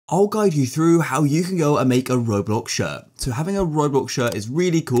I'll guide you through how you can go and make a Roblox shirt. So having a Roblox shirt is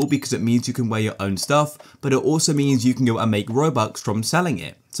really cool because it means you can wear your own stuff, but it also means you can go and make Robux from selling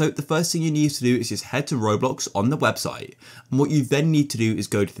it. So the first thing you need to do is just head to Roblox on the website. And what you then need to do is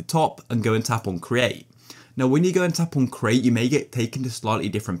go to the top and go and tap on create. Now when you go and tap on create, you may get taken to slightly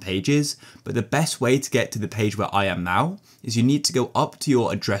different pages, but the best way to get to the page where I am now is you need to go up to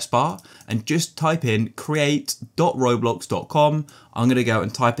your address bar and just type in create.roblox.com. I'm going to go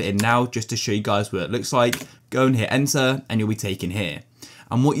and type it in now just to show you guys what it looks like. Go and hit enter and you'll be taken here.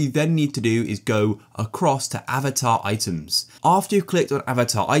 And what you then need to do is go across to avatar items. After you've clicked on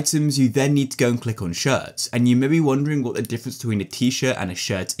avatar items, you then need to go and click on shirts. And you may be wondering what the difference between a t-shirt and a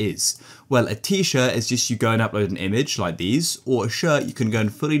shirt is. Well, a t-shirt is just you go and upload an image like these, or a shirt, you can go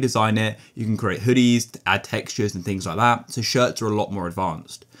and fully design it. You can create hoodies, add textures and things like that. So shirts are a lot more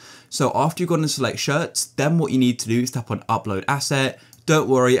advanced. So after you've gone and select shirts, then what you need to do is tap on upload asset. Don't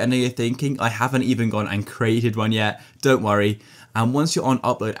worry, I know you're thinking, I haven't even gone and created one yet. Don't worry. And once you're on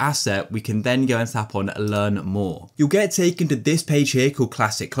upload asset, we can then go and tap on learn more. You'll get taken to this page here called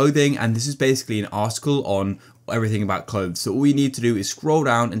classic clothing. And this is basically an article on everything about clothes. So all you need to do is scroll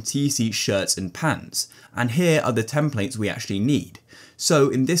down until you see shirts and pants. And here are the templates we actually need. So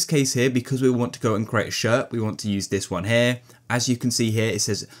in this case here, because we want to go and create a shirt, we want to use this one here. As you can see here, it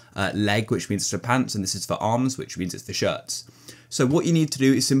says leg, which means it's for pants, and this is for arms, which means it's for shirts. So what you need to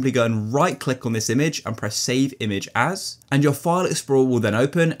do is simply go and right click on this image and press save image as, and your file explorer will then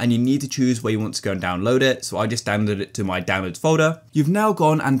open and you need to choose where you want to go and download it. So I just downloaded it to my downloads folder. You've now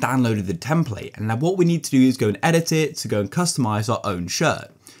gone and downloaded the template. And now what we need to do is go and edit it to go and customize our own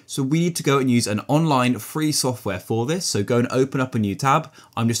shirt. So we need to go and use an online free software for this. So go and open up a new tab.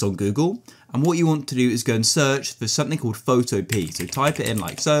 I'm just on Google. And what you want to do is go and search for something called Photo P. So type it in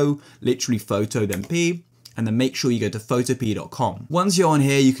like so, literally photo then P. And then make sure you go to photop.com. Once you're on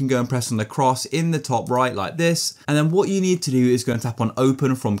here, you can go and press on the cross in the top right like this. And then what you need to do is go and tap on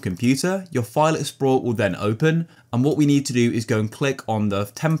open from computer. Your file explorer will then open. And what we need to do is go and click on the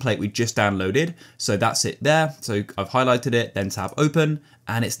template we just downloaded. So that's it there. So I've highlighted it, then tap open,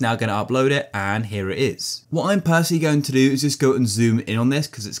 and it's now going to upload it. And here it is. What I'm personally going to do is just go and zoom in on this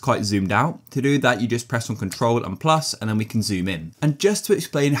because it's quite zoomed out. To do that, you just press on Control and plus, and then we can zoom in. And just to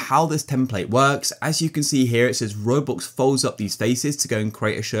explain how this template works, as you can see here, it says Roblox folds up these faces to go and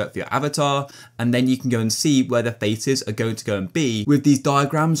create a shirt for your avatar. And then you can go and see where the faces are going to go and be with these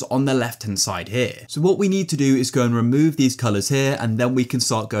diagrams on the left-hand side here. So what we need to do is go and remove these colors here, and then we can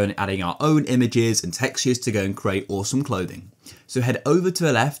start going adding our own images and textures to go and create awesome clothing. So head over to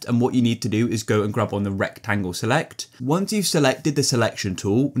the left, and what you need to do is go and grab on the rectangle select. Once you've selected the selection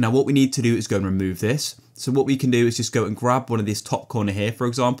tool, now what we need to do is go and remove this. So what we can do is just go and grab one of this top corner here, for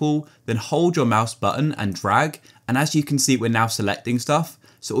example, then hold your mouse button and drag. And as you can see, we're now selecting stuff.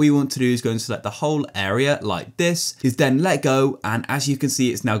 So all you want to do is go and select the whole area like this, is then let go. And as you can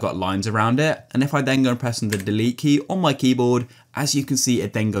see, it's now got lines around it. And if I then go and press on the delete key on my keyboard, as you can see,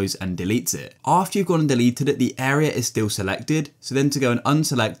 it then goes and deletes it. After you've gone and deleted it, the area is still selected. So then to go and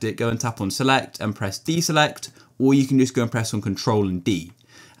unselect it, go and tap on select and press deselect, or you can just go and press on Control and D.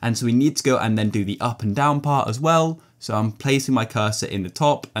 And so we need to go and then do the up and down part as well. So I'm placing my cursor in the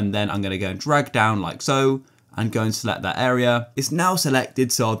top, and then I'm going to go and drag down like so, and go and select that area. It's now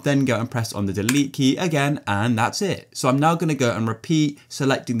selected, so I'll then go and press on the delete key again, and that's it. So I'm now going to go and repeat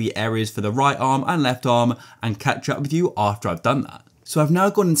selecting the areas for the right arm and left arm and catch up with you after I've done that. So I've now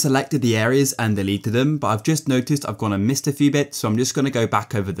gone and selected the areas and deleted them, but I've just noticed I've gone and missed a few bits, so I'm just going to go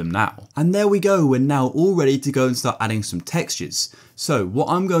back over them now. And there we go, we're now all ready to go and start adding some textures. So what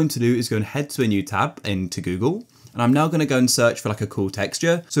I'm going to do is go and head to a new tab into Google. And I'm now going to go and search for like a cool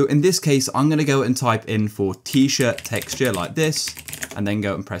texture. So in this case, I'm going to go and type in for t-shirt texture like this, and then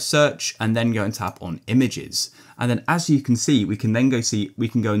go and press search, and then go and tap on images. And then as you can see, we can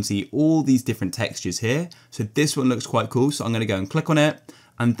go and see all these different textures here. So this one looks quite cool. So I'm going to go and click on it.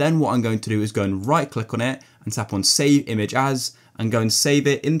 And then what I'm going to do is go and right click on it and tap on save image as, and go and save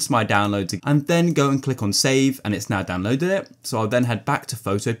it into my downloads, and then go and click on save, and it's now downloaded it. So I'll then head back to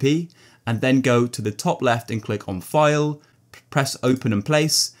Photopea, and then go to the top left and click on file, press open and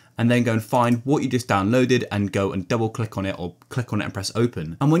place, and then go and find what you just downloaded and go and double click on it, or click on it and press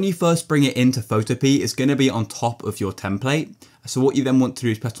open. And when you first bring it into Photopea, it's going to be on top of your template. So what you then want to do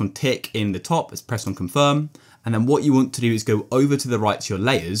is press on tick in the top, is press on confirm, And then what you want to do is go over to the right to your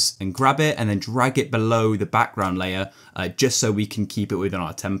layers and grab it and then drag it below the background layer just so we can keep it within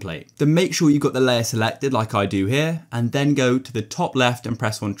our template. Then make sure you've got the layer selected like I do here, and then go to the top left and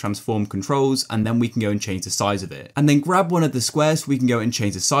press on transform controls, and then we can go and change the size of it. And then grab one of the squares so we can go and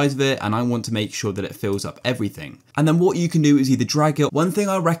change the size of it, and I want to make sure that it fills up everything. And then what you can do is either drag it. One thing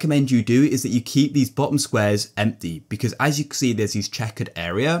I recommend you do is that you keep these bottom squares empty, because as you can see there's these checkered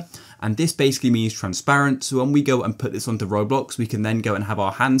area, and this basically means transparent. So when we go and put this onto Roblox, we can then go and have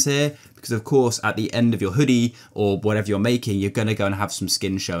our hands here, because of course at the end of your hoodie or whatever you're making, you're going to go and have some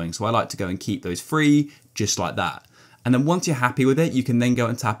skin showing. So I like to go and keep those free just like that. And then once you're happy with it, you can then go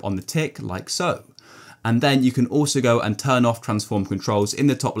and tap on the tick like so. And then you can also go and turn off transform controls in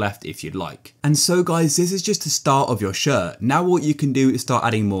the top left if you'd like. And so guys, this is just the start of your shirt. Now what you can do is start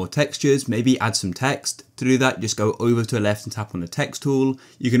adding more textures, maybe add some text. To do that, just go over to the left and tap on the text tool.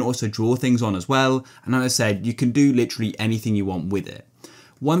 You can also draw things on as well. And as I said, you can do literally anything you want with it.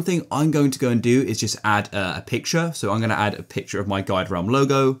 One thing I'm going to go and do is just add a picture. So I'm going to add a picture of my GuideRealm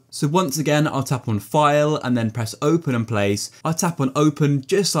logo. So once again, I'll tap on file and then press open and place. I'll tap on open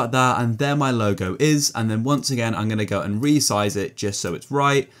just like that, and there my logo is. And then once again, I'm going to go and resize it just so it's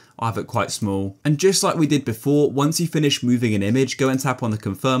right. I'll have it quite small. And just like we did before, once you finish moving an image, go and tap on the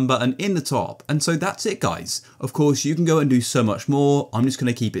confirm button in the top. And so that's it guys. Of course, you can go and do so much more. I'm just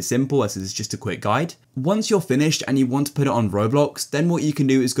going to keep it simple as this is just a quick guide. Once you're finished and you want to put it on Roblox, then what you can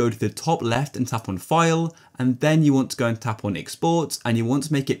do is go to the top left and tap on file. And then you want to go and tap on export, and you want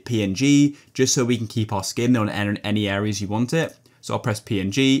to make it PNG just so we can keep our skin on any areas you want it. So I'll press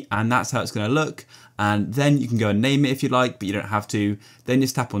PNG, and that's how it's going to look. And then you can go and name it if you like, but you don't have to. Then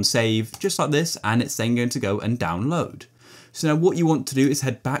just tap on save, just like this, and it's then going to go and download. So now what you want to do is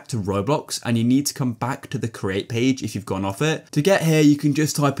head back to Roblox, and you need to come back to the create page if you've gone off it. To get here, you can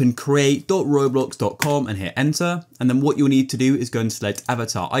just type in create.roblox.com and hit enter. And then what you'll need to do is go and select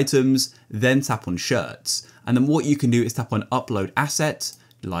avatar items, then tap on shirts. And then what you can do is tap on upload asset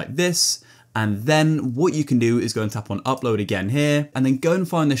like this. And then what you can do is go and tap on upload again here, and then go and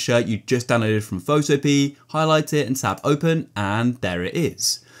find the shirt you just downloaded from Photopea, highlight it and tap open, and there it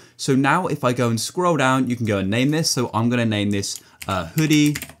is. So now if I go and scroll down, you can go and name this. So I'm going to name this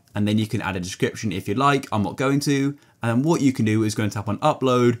hoodie, and then you can add a description if you like. I'm not going to. And then what you can do is go and tap on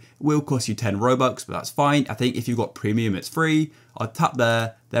upload. It will cost you 10 Robux, but that's fine. I think if you've got premium, it's free. I'll tap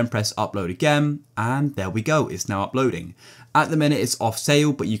there, then press upload again, and there we go. It's now uploading. At the minute, it's off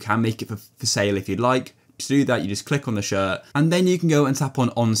sale, but you can make it for sale if you'd like. To do that, you just click on the shirt, and then you can go and tap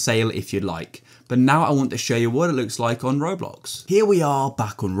on sale if you'd like. But now I want to show you what it looks like on Roblox. Here we are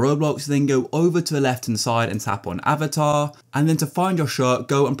back on Roblox, then go over to the left hand side and tap on avatar. And then to find your shirt,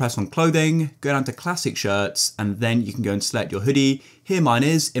 go and press on clothing, go down to classic shirts, and then you can go and select your hoodie. Here mine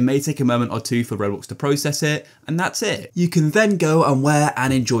is. It may take a moment or two for Roblox to process it, and that's it. You can then go and wear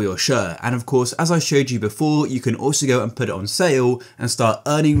and enjoy your shirt. And of course, as I showed you before, you can also go and put it on sale and start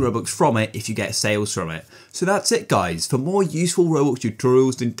earning Robux from it if you get sales from it. So that's it guys. For more useful Roblox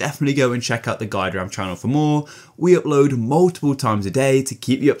tutorials, then definitely go and check out the GuideRealm channel for more. We upload multiple times a day to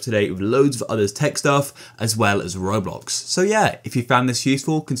keep you up to date with loads of other tech stuff as well as Roblox. So yeah, if you found this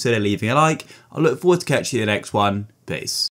useful, consider leaving a like. I look forward to catching you in the next one. Peace.